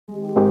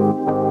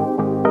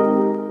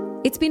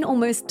It's been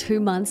almost 2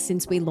 months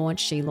since we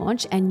launched She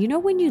Launch, and you know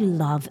when you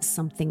love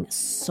something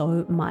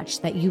so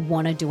much that you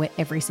want to do it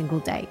every single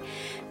day?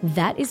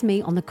 That is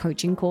me on the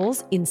coaching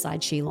calls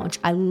inside She Launch.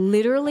 I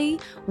literally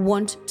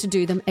want to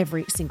do them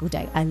every single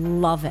day. I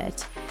love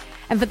it.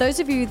 And for those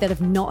of you that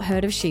have not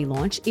heard of She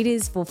Launch, it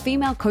is for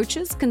female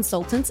coaches,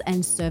 consultants,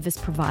 and service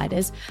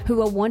providers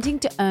who are wanting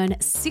to earn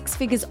 6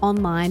 figures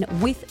online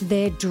with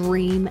their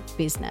dream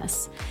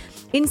business.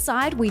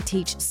 Inside, we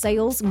teach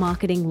sales,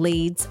 marketing,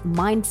 leads,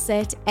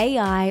 mindset,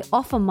 AI,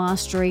 offer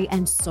mastery,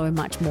 and so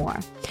much more.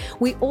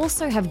 We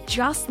also have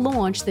just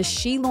launched the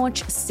She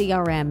Launch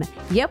CRM.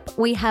 Yep,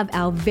 we have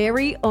our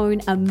very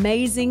own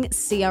amazing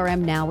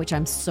CRM now, which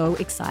I'm so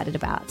excited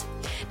about.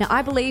 Now,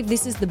 I believe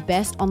this is the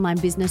best online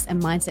business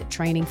and mindset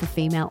training for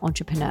female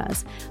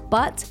entrepreneurs.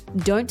 But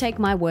don't take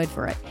my word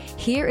for it.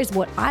 Here is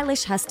what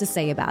Eilish has to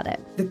say about it.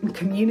 The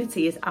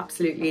community is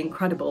absolutely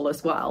incredible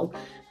as well.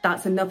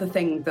 That's another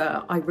thing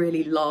that I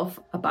really love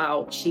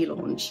about She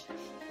Launch.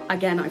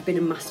 Again, I've been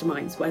in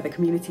masterminds where the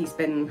community's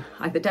been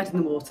either dead in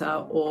the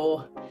water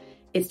or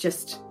it's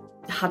just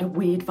had a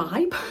weird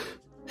vibe.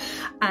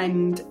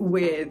 And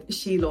with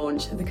She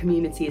Launch, the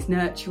community is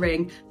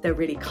nurturing, they're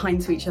really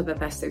kind to each other,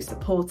 they're so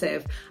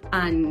supportive,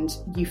 and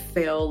you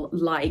feel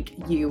like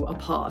you are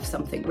part of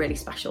something really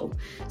special.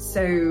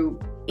 So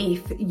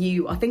if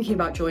you are thinking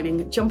about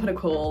joining, jump on a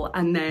call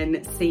and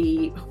then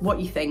see what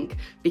you think,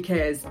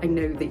 because I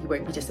know that you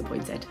won't be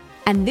disappointed.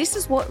 And this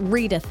is what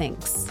Rita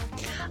thinks.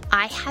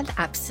 I have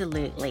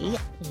absolutely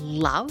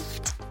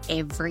loved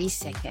every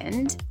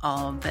second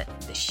of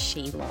the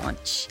She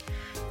Launch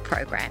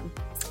program.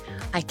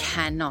 I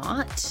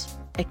cannot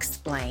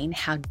explain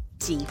how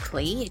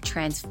deeply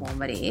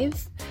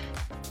transformative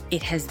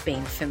it has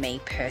been for me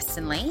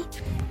personally.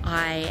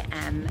 I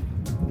am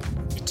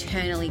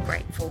eternally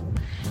grateful.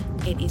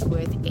 It is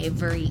worth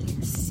every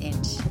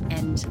cent,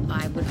 and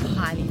I would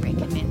highly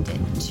recommend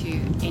it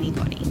to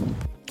anybody.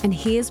 And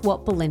here's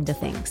what Belinda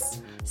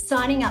thinks.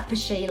 Signing up for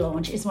She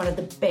Launch is one of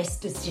the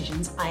best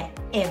decisions I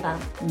ever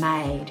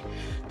made.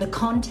 The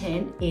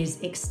content is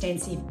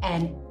extensive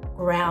and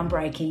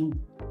groundbreaking.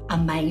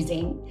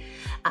 Amazing.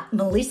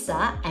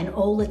 Melissa and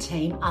all the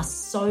team are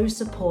so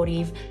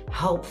supportive,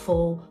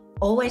 helpful,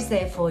 always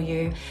there for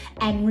you,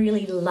 and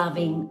really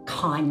loving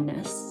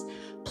kindness.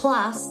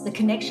 Plus, the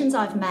connections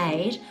I've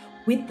made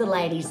with the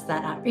ladies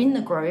that are in the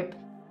group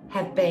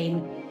have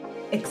been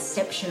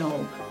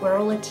exceptional. We're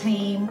all a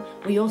team.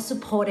 We all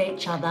support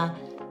each other.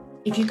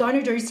 If you're going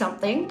to do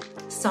something,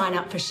 sign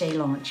up for She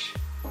Launch.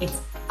 It's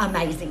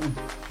amazing.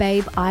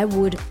 Babe, I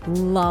would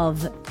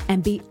love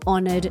and be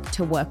honored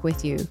to work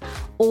with you.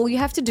 All you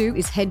have to do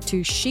is head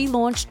to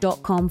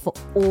shelaunch.com for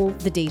all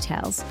the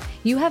details.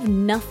 You have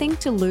nothing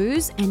to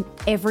lose and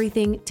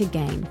everything to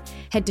gain.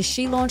 Head to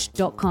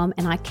shelaunch.com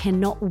and I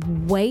cannot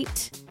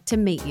wait to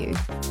meet you.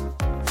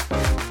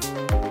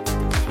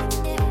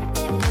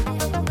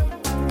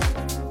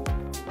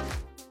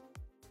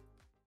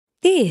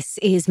 This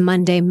is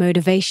Monday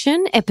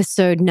Motivation,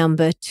 episode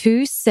number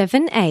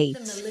 278.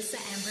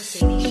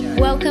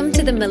 Welcome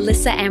to the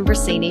Melissa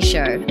Ambrosini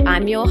Show.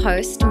 I'm your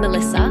host,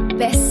 Melissa,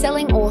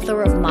 best-selling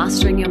author of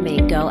Mastering Your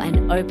Mean Girl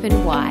and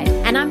Open Wide.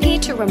 And I'm here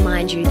to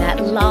remind you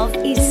that love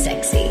is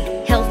sexy,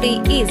 healthy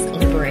is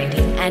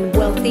liberating, and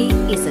wealthy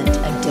isn't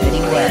a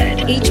dirty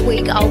word. Each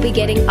week, I'll be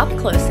getting up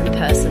close and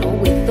personal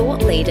with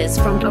thought leaders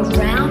from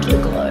around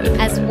the globe,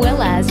 as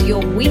well as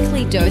your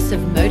weekly dose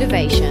of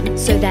motivation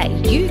so that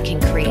you can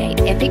create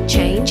epic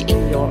change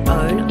in your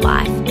own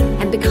life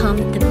and become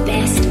the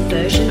best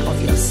version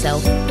of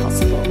yourself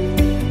possible.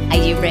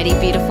 Are you ready,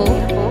 beautiful?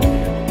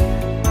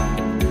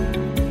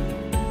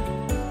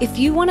 If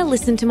you want to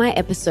listen to my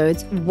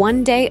episodes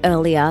one day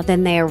earlier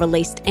than they are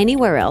released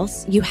anywhere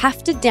else, you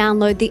have to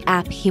download the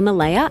app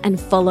Himalaya and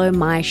follow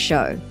my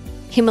show.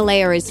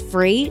 Himalaya is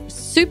free,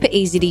 super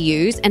easy to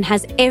use, and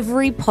has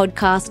every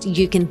podcast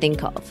you can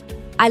think of.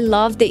 I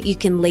love that you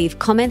can leave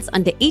comments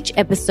under each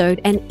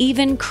episode and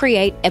even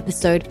create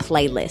episode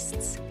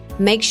playlists.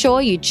 Make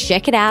sure you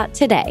check it out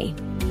today.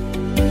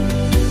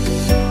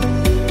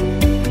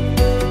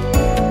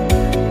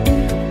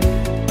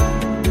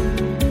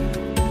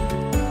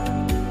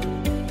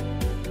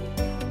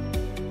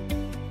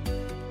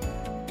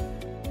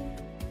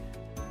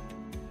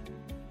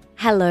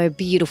 Hello,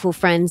 beautiful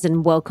friends,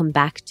 and welcome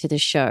back to the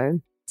show.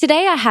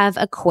 Today, I have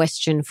a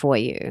question for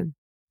you.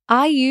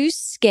 Are you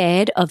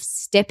scared of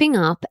stepping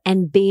up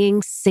and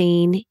being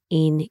seen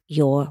in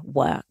your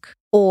work,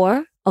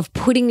 or of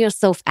putting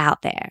yourself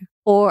out there,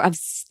 or of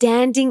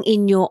standing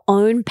in your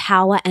own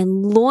power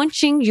and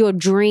launching your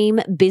dream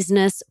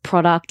business,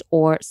 product,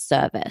 or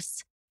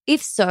service?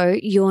 If so,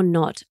 you're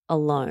not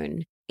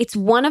alone. It's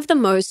one of the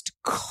most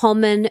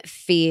common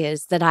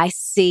fears that I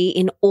see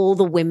in all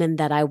the women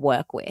that I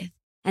work with.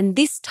 And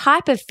this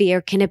type of fear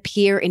can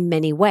appear in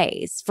many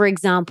ways. For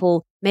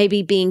example,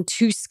 maybe being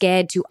too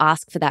scared to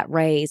ask for that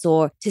raise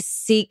or to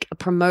seek a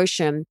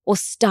promotion or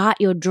start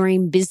your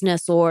dream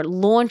business or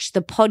launch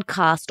the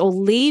podcast or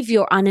leave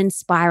your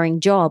uninspiring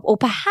job, or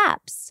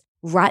perhaps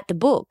write the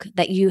book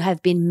that you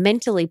have been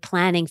mentally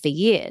planning for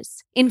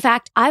years. In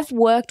fact, I've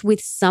worked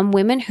with some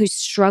women who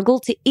struggle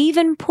to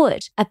even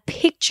put a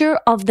picture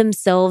of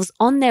themselves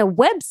on their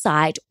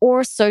website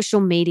or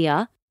social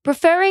media,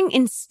 preferring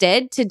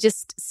instead to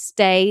just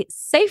stay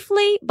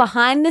safely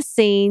behind the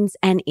scenes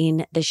and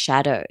in the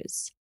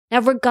shadows. Now,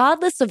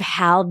 regardless of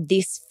how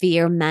this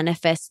fear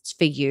manifests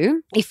for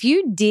you, if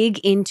you dig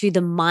into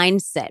the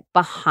mindset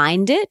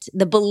behind it,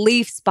 the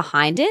beliefs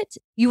behind it,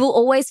 you will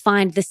always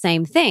find the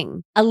same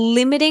thing: a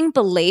limiting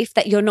belief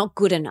that you're not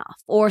good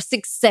enough or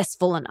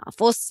successful enough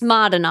or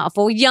smart enough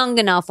or young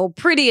enough or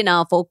pretty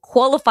enough or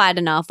qualified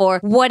enough or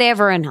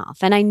whatever enough.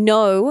 And I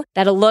know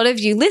that a lot of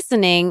you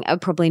listening are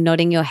probably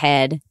nodding your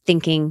head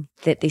thinking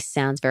that this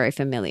sounds very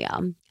familiar.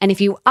 And if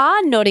you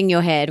are nodding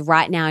your head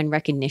right now in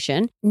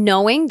recognition,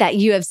 knowing that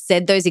you have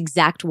said those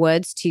exact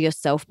words to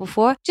yourself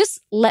before, just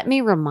let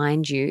me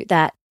remind you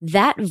that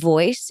that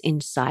voice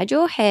inside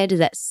your head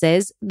that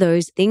says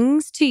those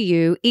things to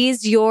you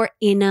is your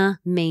inner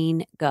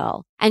mean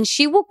girl. And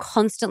she will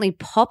constantly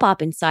pop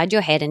up inside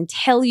your head and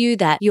tell you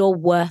that you're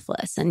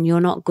worthless and you're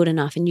not good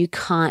enough and you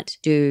can't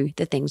do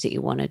the things that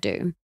you want to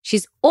do.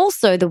 She's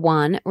also the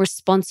one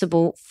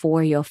responsible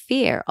for your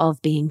fear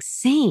of being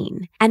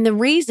seen and the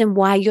reason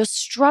why you're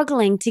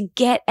struggling to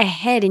get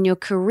ahead in your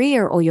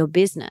career or your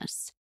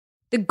business.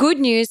 The good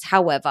news,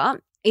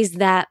 however, is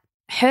that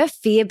her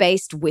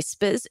fear-based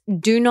whispers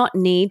do not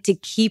need to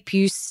keep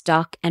you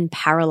stuck and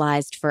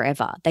paralyzed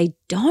forever. They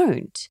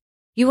don't.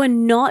 You are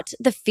not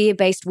the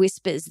fear-based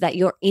whispers that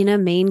your inner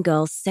mean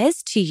girl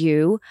says to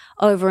you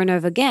over and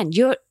over again.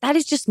 That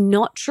is just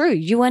not true.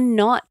 You are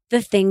not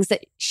the things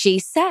that she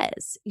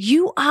says.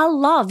 You are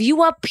love.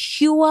 You are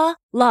pure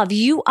love.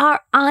 You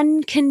are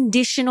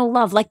unconditional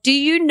love. Like, do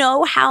you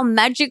know how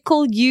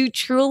magical you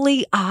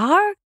truly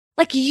are?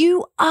 Like,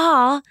 you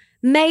are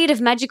made of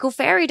magical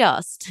fairy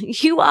dust.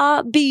 You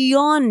are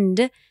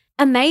beyond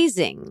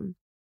amazing.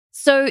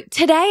 So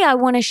today I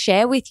want to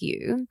share with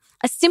you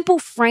a simple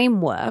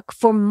framework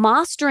for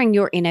mastering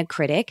your inner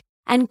critic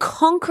and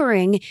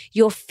conquering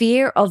your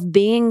fear of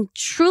being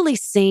truly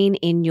seen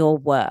in your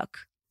work.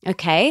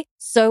 Okay?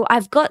 So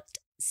I've got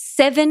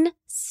 7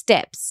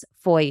 steps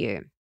for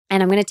you,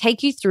 and I'm going to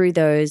take you through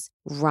those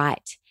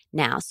right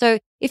now. So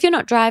if you're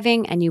not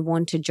driving and you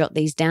want to jot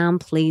these down,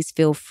 please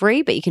feel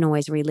free, but you can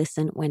always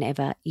re-listen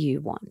whenever you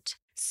want.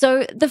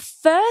 So the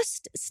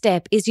first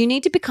step is you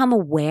need to become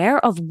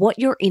aware of what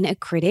your inner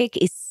critic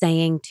is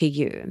saying to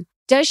you.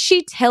 Does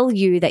she tell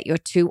you that you're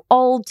too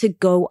old to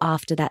go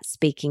after that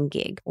speaking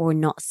gig, or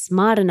not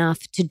smart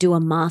enough to do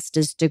a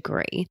master's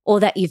degree, or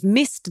that you've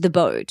missed the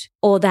boat,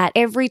 or that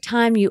every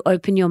time you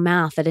open your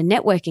mouth at a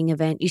networking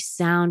event, you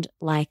sound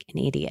like an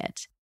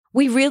idiot?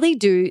 We really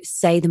do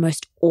say the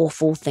most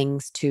awful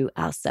things to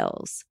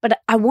ourselves. But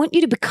I want you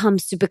to become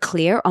super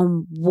clear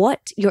on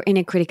what your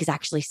inner critic is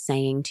actually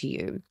saying to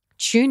you.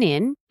 Tune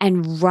in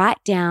and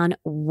write down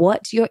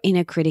what your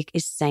inner critic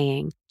is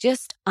saying.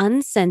 Just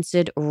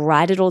uncensored,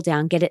 write it all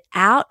down. Get it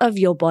out of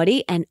your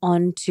body and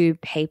onto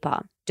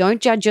paper.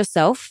 Don't judge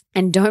yourself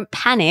and don't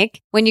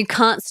panic when you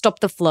can't stop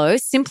the flow.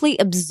 Simply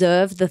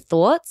observe the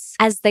thoughts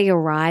as they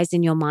arise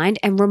in your mind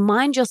and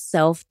remind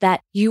yourself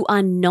that you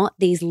are not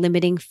these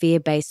limiting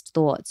fear-based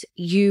thoughts.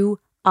 You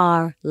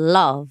are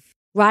love.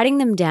 Writing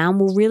them down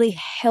will really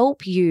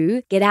help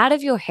you get out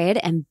of your head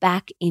and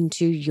back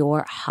into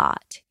your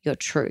heart, your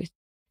truth.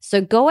 So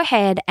go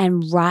ahead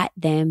and write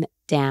them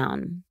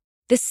down.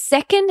 The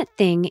second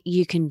thing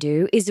you can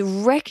do is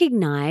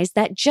recognize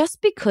that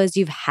just because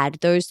you've had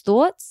those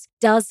thoughts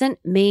doesn't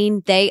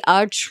mean they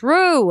are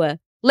true.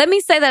 Let me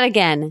say that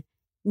again.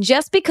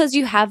 Just because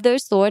you have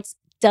those thoughts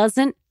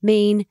doesn't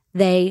mean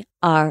they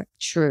are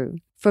true.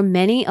 For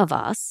many of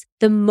us,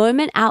 the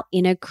moment our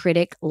inner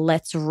critic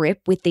lets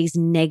rip with these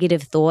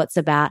negative thoughts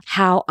about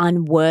how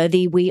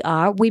unworthy we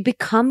are, we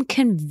become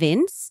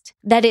convinced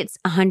that it's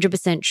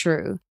 100%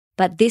 true.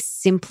 But this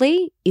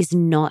simply is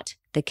not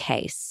the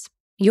case.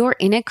 Your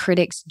inner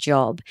critic's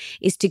job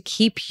is to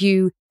keep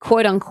you,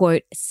 quote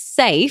unquote,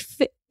 safe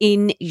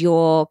in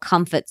your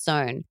comfort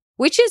zone,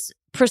 which is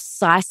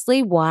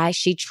precisely why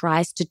she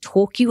tries to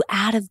talk you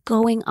out of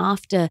going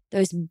after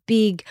those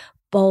big,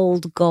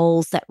 bold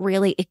goals that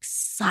really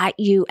excite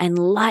you and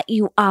light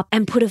you up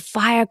and put a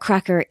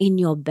firecracker in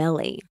your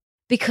belly.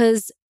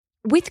 Because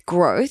with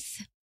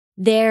growth,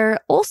 there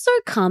also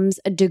comes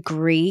a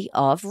degree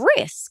of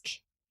risk.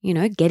 You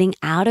know, getting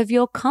out of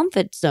your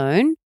comfort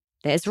zone,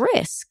 there's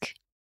risk.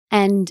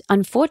 And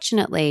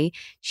unfortunately,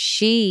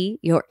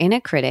 your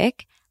inner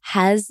critic,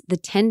 has the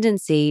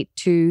tendency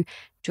to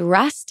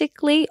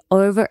drastically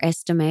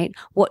overestimate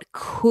what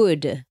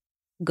could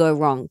go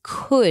wrong,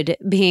 could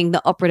being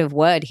the operative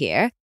word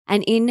here.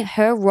 And in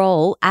her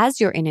role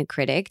as your inner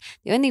critic,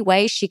 the only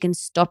way she can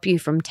stop you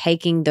from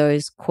taking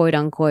those quote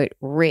unquote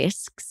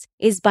risks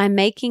is by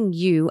making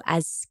you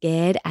as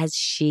scared as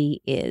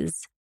she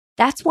is.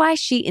 That's why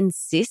she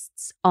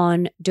insists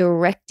on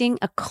directing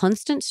a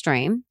constant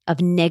stream of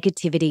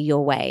negativity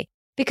your way,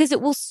 because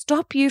it will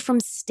stop you from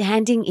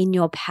standing in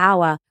your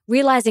power,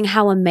 realizing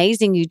how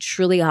amazing you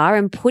truly are,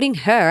 and putting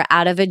her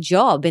out of a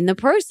job in the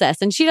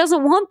process. And she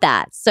doesn't want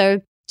that. So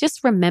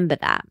just remember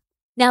that.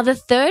 Now, the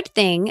third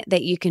thing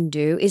that you can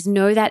do is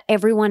know that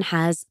everyone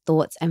has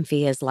thoughts and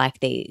fears like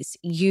these.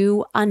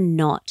 You are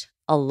not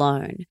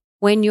alone.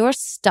 When you're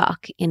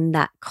stuck in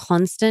that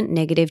constant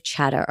negative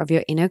chatter of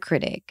your inner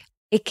critic,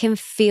 it can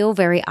feel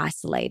very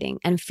isolating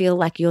and feel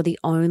like you're the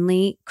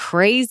only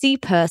crazy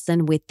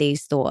person with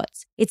these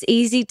thoughts. It's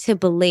easy to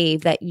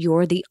believe that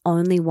you're the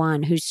only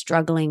one who's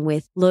struggling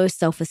with low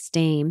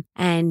self-esteem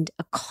and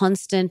a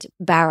constant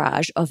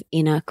barrage of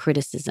inner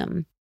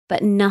criticism.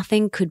 But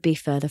nothing could be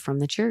further from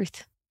the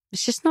truth.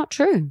 It's just not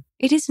true.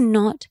 It is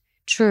not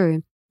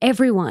true.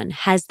 Everyone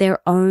has their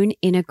own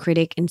inner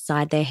critic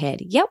inside their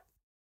head. Yep,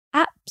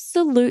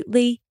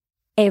 absolutely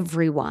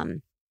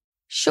everyone.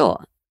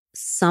 Sure,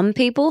 some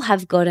people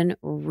have gotten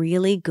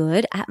really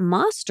good at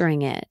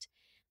mastering it,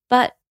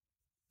 but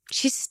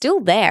she's still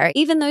there.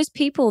 Even those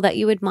people that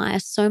you admire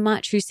so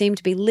much who seem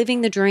to be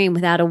living the dream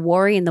without a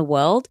worry in the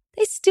world,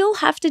 they still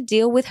have to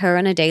deal with her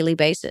on a daily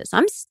basis.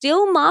 I'm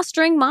still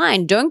mastering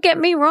mine. Don't get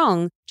me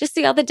wrong. Just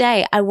the other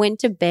day, I went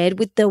to bed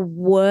with the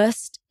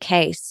worst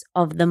case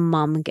of the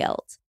mum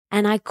guilt,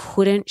 and I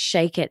couldn't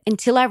shake it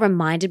until I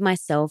reminded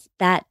myself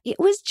that it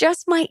was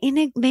just my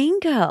inner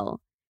mean girl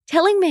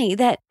telling me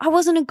that I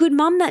wasn't a good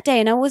mum that day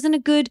and I wasn't a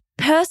good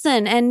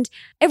person and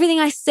everything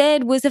I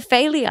said was a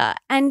failure.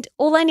 And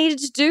all I needed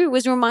to do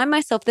was remind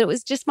myself that it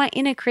was just my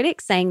inner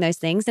critic saying those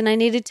things and I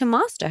needed to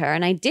master her.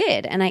 And I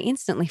did. And I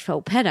instantly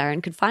felt better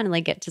and could finally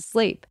get to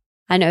sleep.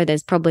 I know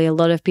there's probably a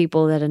lot of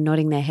people that are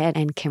nodding their head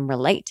and can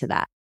relate to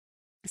that.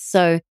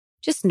 So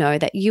just know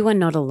that you are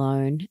not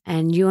alone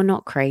and you are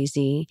not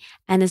crazy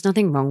and there's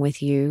nothing wrong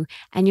with you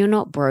and you're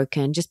not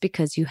broken just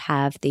because you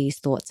have these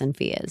thoughts and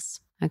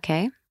fears.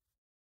 Okay?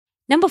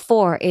 Number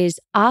 4 is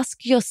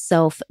ask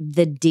yourself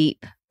the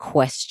deep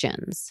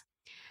questions.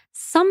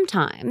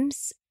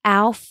 Sometimes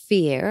our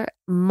fear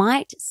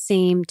might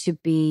seem to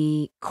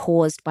be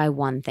caused by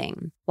one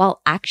thing,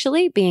 while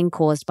actually being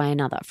caused by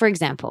another. For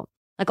example,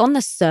 like on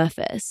the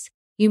surface,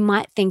 you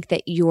might think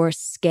that you're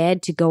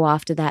scared to go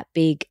after that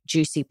big,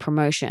 juicy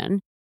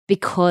promotion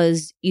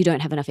because you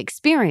don't have enough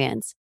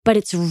experience, but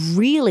it's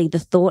really the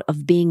thought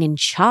of being in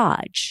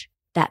charge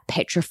that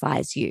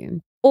petrifies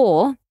you.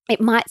 Or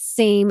it might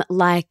seem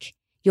like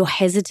you're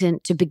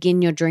hesitant to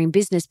begin your dream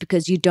business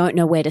because you don't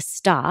know where to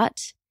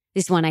start.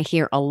 This one I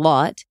hear a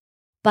lot,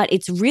 but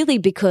it's really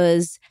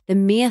because the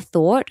mere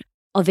thought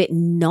of it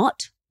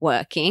not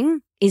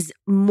working is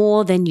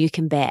more than you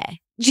can bear.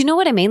 Do you know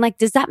what I mean? Like,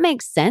 does that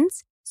make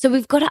sense? So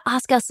we've got to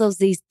ask ourselves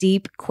these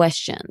deep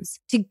questions.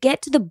 To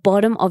get to the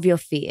bottom of your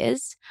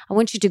fears, I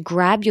want you to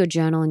grab your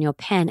journal and your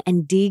pen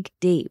and dig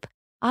deep.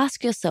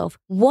 Ask yourself,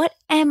 what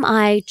am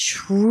I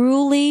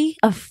truly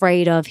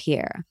afraid of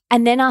here?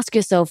 And then ask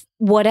yourself,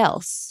 what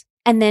else?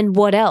 And then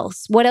what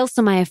else? What else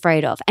am I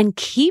afraid of? And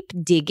keep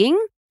digging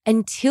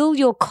until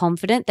you're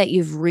confident that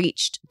you've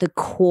reached the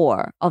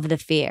core of the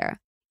fear.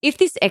 If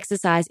this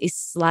exercise is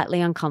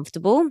slightly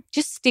uncomfortable,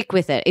 just stick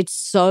with it. It's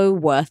so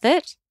worth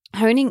it.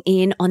 Honing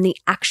in on the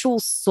actual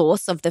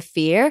source of the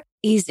fear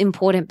is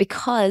important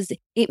because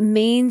it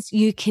means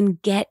you can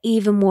get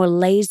even more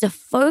laser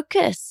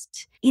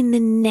focused in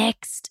the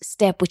next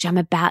step, which I'm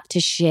about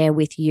to share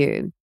with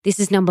you. This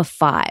is number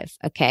 5,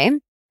 okay?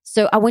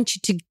 So I want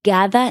you to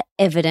gather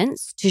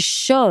evidence to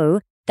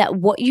show that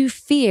what you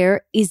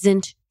fear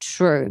isn't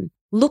true.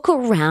 Look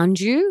around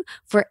you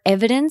for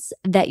evidence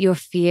that your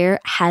fear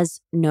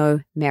has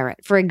no merit.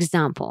 For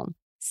example,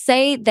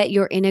 say that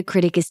your inner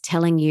critic is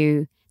telling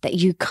you that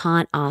you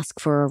can't ask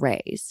for a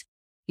raise.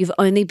 You've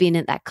only been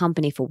at that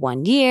company for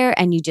 1 year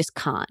and you just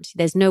can't.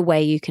 There's no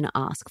way you can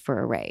ask for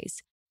a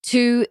raise.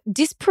 To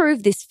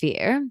disprove this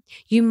fear,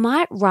 you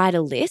might write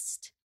a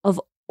list of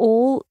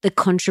all the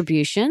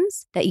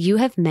contributions that you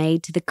have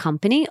made to the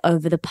company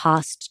over the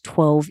past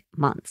 12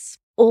 months.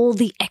 All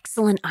the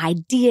excellent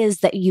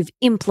ideas that you've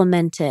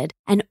implemented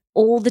and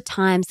all the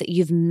times that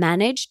you've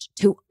managed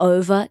to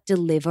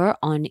over-deliver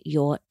on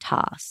your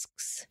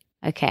tasks.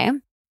 Okay?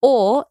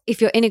 Or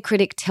if your inner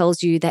critic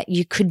tells you that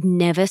you could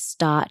never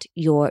start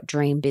your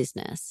dream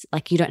business,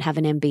 like you don't have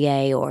an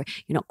MBA or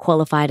you're not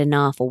qualified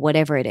enough or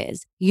whatever it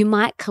is, you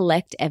might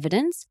collect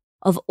evidence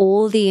of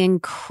all the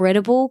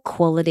incredible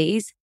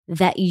qualities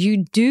that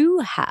you do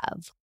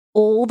have,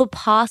 all the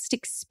past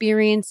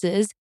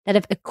experiences that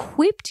have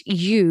equipped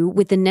you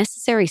with the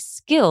necessary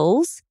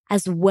skills,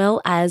 as well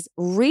as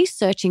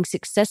researching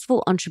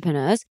successful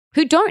entrepreneurs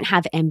who don't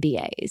have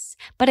MBAs,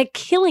 but are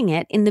killing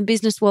it in the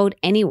business world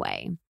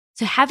anyway.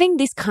 So having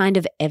this kind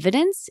of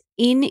evidence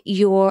in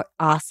your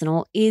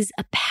arsenal is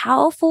a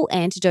powerful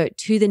antidote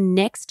to the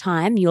next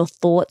time your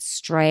thoughts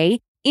stray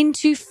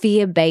into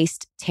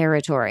fear-based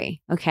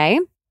territory, okay?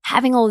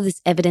 Having all of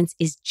this evidence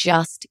is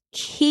just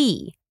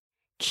key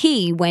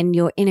when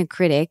your inner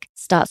critic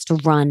starts to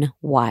run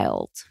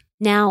wild.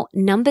 Now,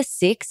 number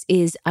 6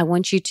 is I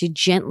want you to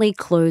gently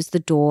close the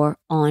door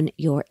on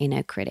your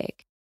inner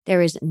critic.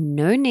 There is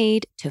no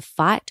need to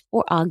fight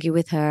or argue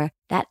with her.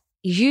 That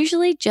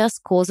usually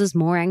just causes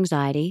more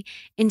anxiety.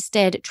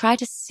 Instead, try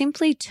to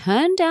simply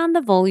turn down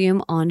the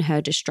volume on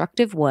her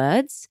destructive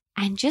words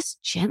and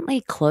just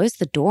gently close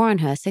the door on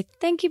her. Say,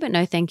 thank you, but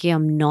no thank you.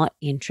 I'm not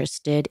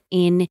interested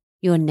in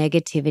your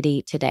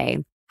negativity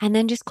today. And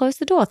then just close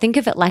the door. Think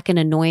of it like an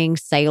annoying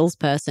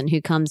salesperson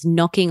who comes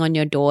knocking on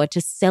your door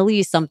to sell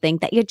you something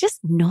that you're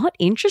just not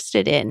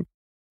interested in.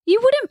 You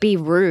wouldn't be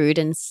rude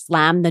and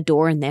slam the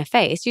door in their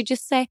face. You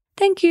just say,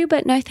 thank you,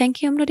 but no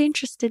thank you. I'm not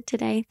interested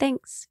today.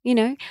 Thanks,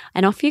 and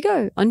off you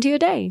go onto your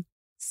day.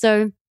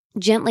 So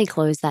gently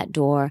close that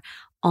door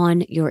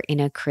on your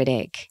inner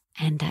critic.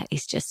 And that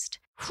is just,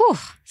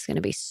 it's going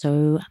to be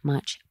so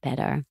much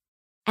better.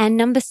 And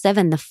number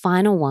 7, the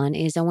final one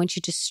is I want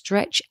you to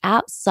stretch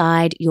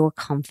outside your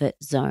comfort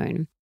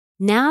zone.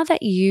 Now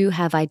that you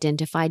have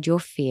identified your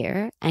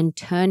fear and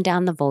turned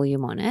down the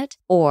volume on it,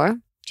 or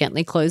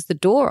gently close the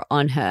door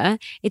on her,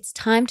 it's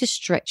time to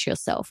stretch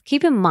yourself.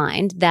 Keep in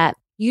mind that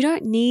you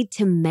don't need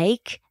to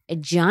make a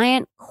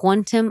giant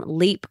quantum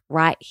leap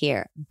right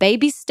here.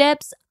 Baby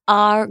steps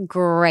are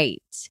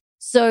great.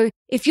 So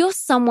if you're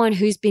someone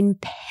who's been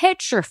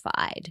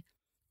petrified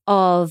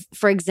of,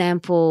 for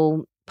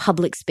example,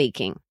 public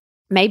speaking,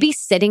 maybe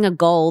setting a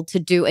goal to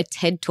do a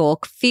TED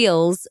Talk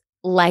feels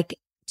like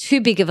too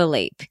big of a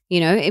leap.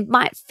 It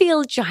might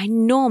feel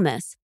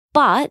ginormous,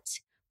 but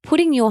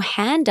putting your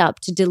hand up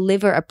to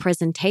deliver a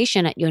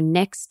presentation at your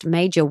next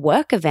major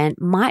work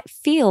event might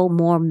feel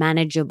more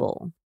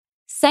manageable.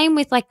 Same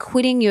with like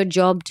quitting your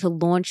job to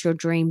launch your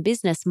dream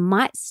business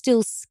might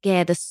still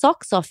scare the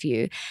socks off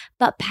you,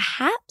 but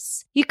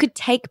perhaps you could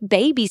take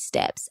baby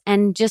steps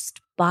and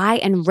just buy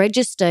and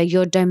register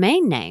your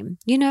domain name.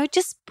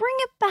 Just bring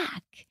it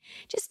back.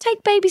 Just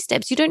take baby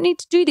steps. You don't need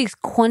to do these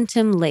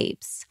quantum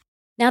leaps.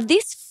 Now,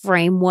 this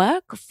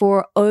framework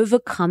for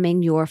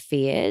overcoming your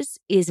fears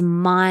is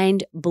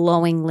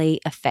mind-blowingly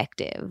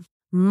effective.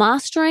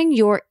 Mastering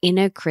your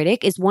inner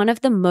critic is one of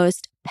the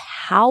most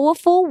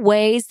powerful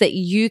ways that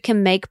you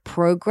can make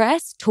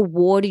progress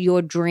toward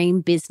your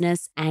dream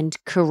business and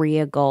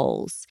career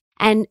goals.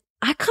 And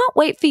I can't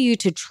wait for you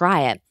to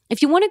try it.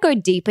 If you want to go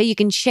deeper, you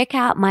can check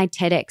out my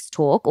TEDx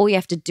talk. All you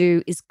have to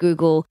do is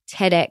Google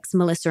TEDx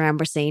Melissa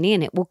Ambrosini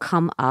and it will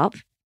come up.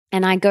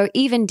 And I go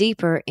even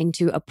deeper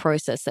into a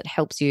process that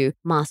helps you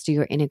master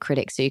your inner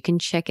critic, so you can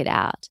check it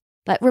out.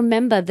 But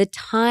remember, the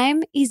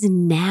time is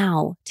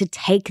now to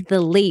take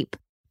the leap,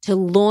 to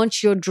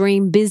launch your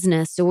dream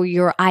business or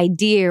your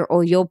idea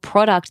or your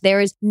product. There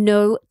is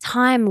no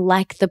time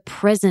like the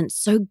present,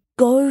 so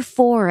go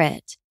for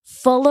it.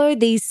 Follow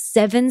these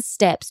 7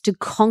 steps to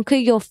conquer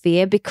your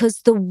fear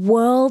because the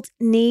world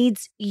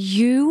needs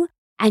you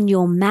and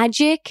your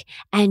magic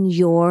and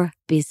your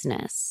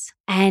business.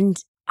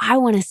 And I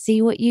want to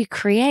see what you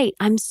create.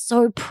 I'm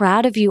so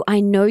proud of you.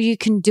 I know you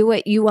can do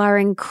it. You are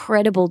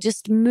incredible.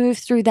 Just move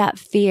through that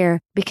fear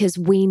because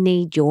we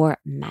need your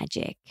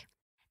magic.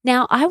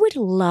 Now, I would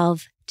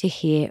love to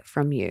hear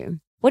from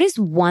you. What is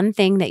one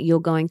thing that you're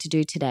going to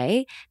do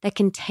today that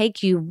can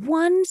take you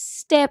one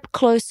step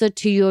closer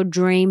to your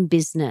dream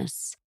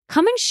business?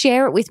 Come and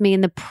share it with me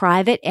in the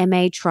private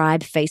MA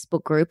Tribe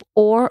Facebook group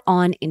or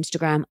on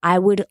Instagram. I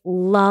would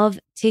love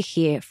to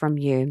hear from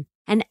you.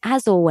 And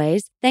as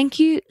always, thank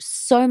you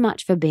so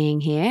much for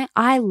being here.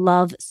 I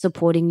love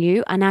supporting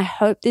you, and I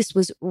hope this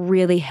was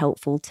really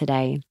helpful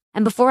today.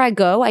 And before I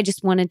go, I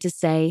just wanted to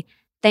say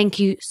thank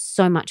you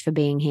so much for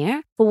being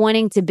here, for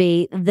wanting to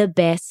be the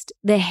best,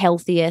 the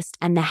healthiest,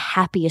 and the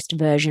happiest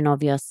version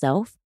of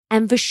yourself,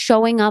 and for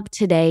showing up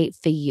today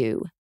for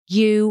you.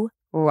 You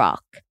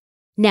rock.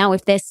 Now,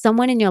 if there's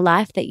someone in your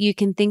life that you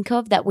can think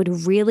of that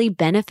would really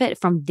benefit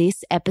from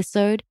this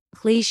episode,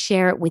 please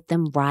share it with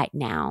them right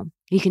now.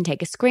 You can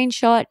take a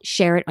screenshot,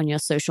 share it on your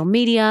social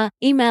media,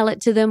 email it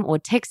to them, or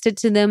text it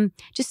to them.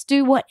 Just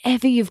do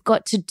whatever you've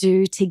got to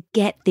do to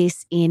get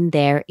this in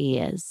their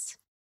ears.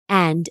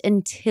 And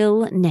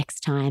until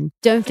next time,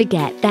 don't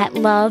forget that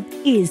love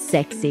is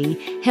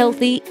sexy,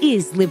 healthy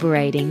is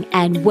liberating,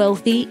 and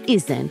wealthy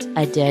isn't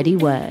a dirty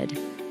word.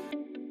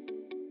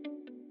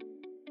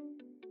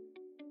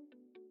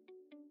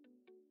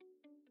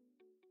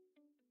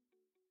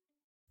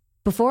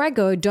 Before I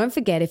go, don't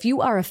forget, if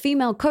you are a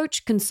female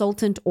coach,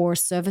 consultant, or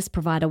service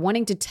provider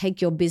wanting to take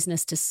your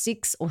business to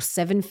 6 or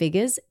 7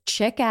 figures,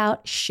 check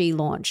out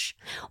SheLaunch.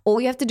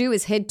 All you have to do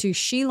is head to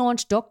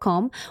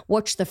shelaunch.com,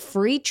 watch the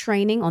free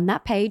training on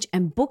that page,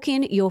 and book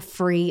in your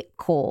free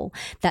call.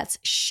 That's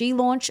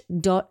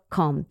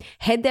shelaunch.com.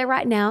 Head there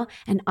right now,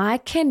 and I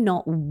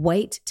cannot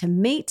wait to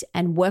meet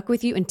and work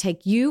with you and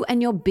take you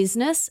and your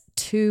business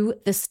to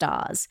the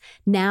stars.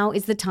 Now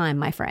is the time,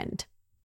 my friend.